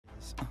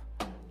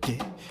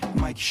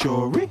Mike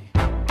Shorey,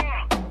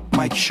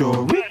 Mike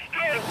Shorey.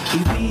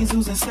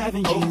 Evisus and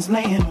 7 jeans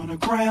laying on the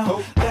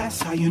ground.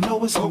 That's how you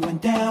know it's going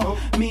down.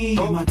 Me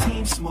and my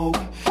team smoke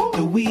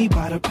the weed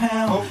by the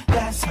pound.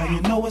 That's how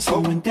you know it's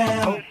going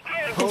down.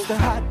 It's the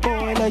hot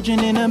boy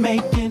legend in the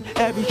making.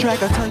 Every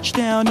track I touch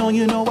down on,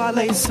 you know I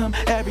lace them.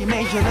 Every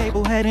major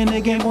label head in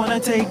the game wanna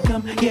take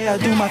them. Yeah, I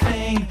do my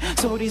thing,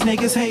 so these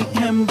niggas hate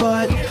him.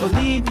 But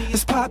believe me,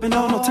 it's popping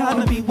on, no time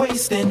to be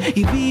wasting.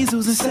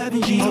 Evisus and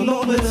 7 G's all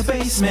over the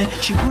basement.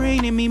 She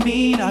bringing me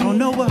mean, I don't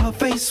know where her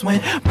face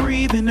went.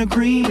 Breathing the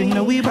green, you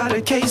know we by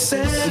the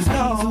cases.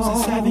 Evisus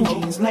and 7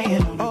 G's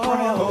laying on the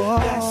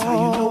ground. That's how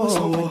you know it's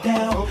going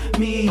down.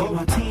 Me and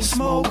my team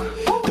smoke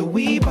the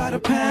weed by the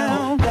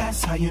pound.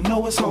 That's how you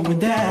know it's going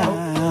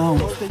down.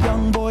 It's the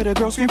young boy, the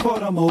girl scream for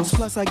the most.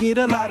 Plus I get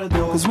a lot of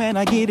dough, cause when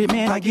I get it,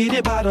 man, I get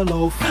it by the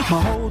loaf. My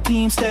whole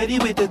team steady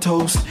with the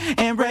toast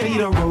and ready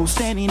to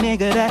roast any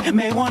nigga that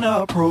may wanna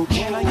approach.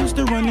 And I used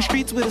to run the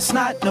streets with a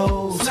snot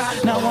nose.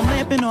 Now I'm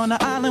lamping on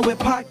the island with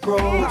pot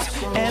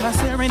grows. And I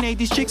serenade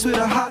these chicks with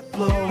a hot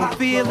blow.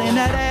 Feeling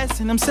that ass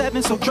in them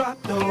 7, so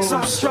drop those.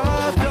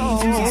 Drop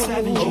those. Using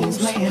 7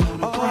 jeans laying on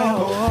the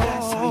ground.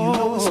 That's how you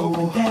know it's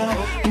going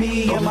down.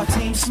 Me and my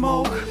team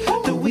smoke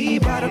the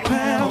weed by the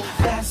pound.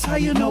 That's how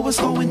you know it's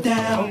going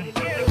down.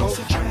 It's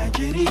a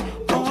tragedy,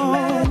 don't you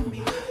mad at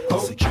me?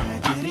 It's a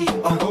tragedy,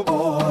 oh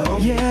boy.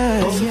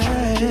 Yeah, it's a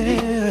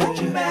tragedy,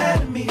 don't you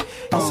mad at me?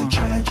 It's a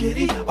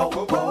tragedy,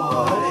 oh boy.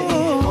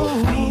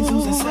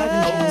 Evisus and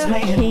 7 jeans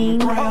laying on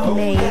the ground.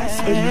 That's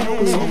how you know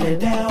it's going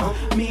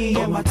down. Me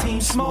and my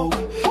team smoke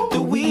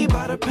the weed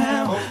by the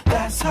pound.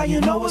 That's how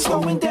you know it's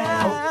going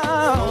down.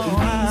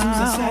 Evisus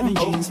and 7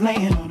 jeans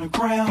laying on the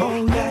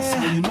ground. That's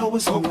how you know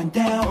it's going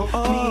down.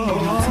 Me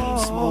and my team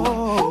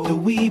smoke the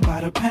weed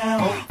by the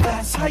pound.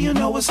 That's how you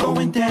know it's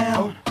going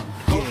down.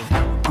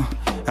 Yeah,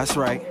 that's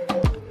right.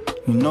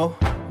 You know,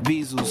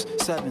 Evisus,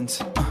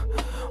 7s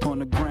on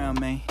the ground,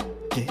 man.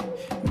 Yeah,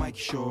 Mike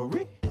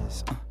Shorey.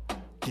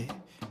 Yeah,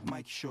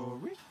 Mike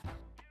Shorey.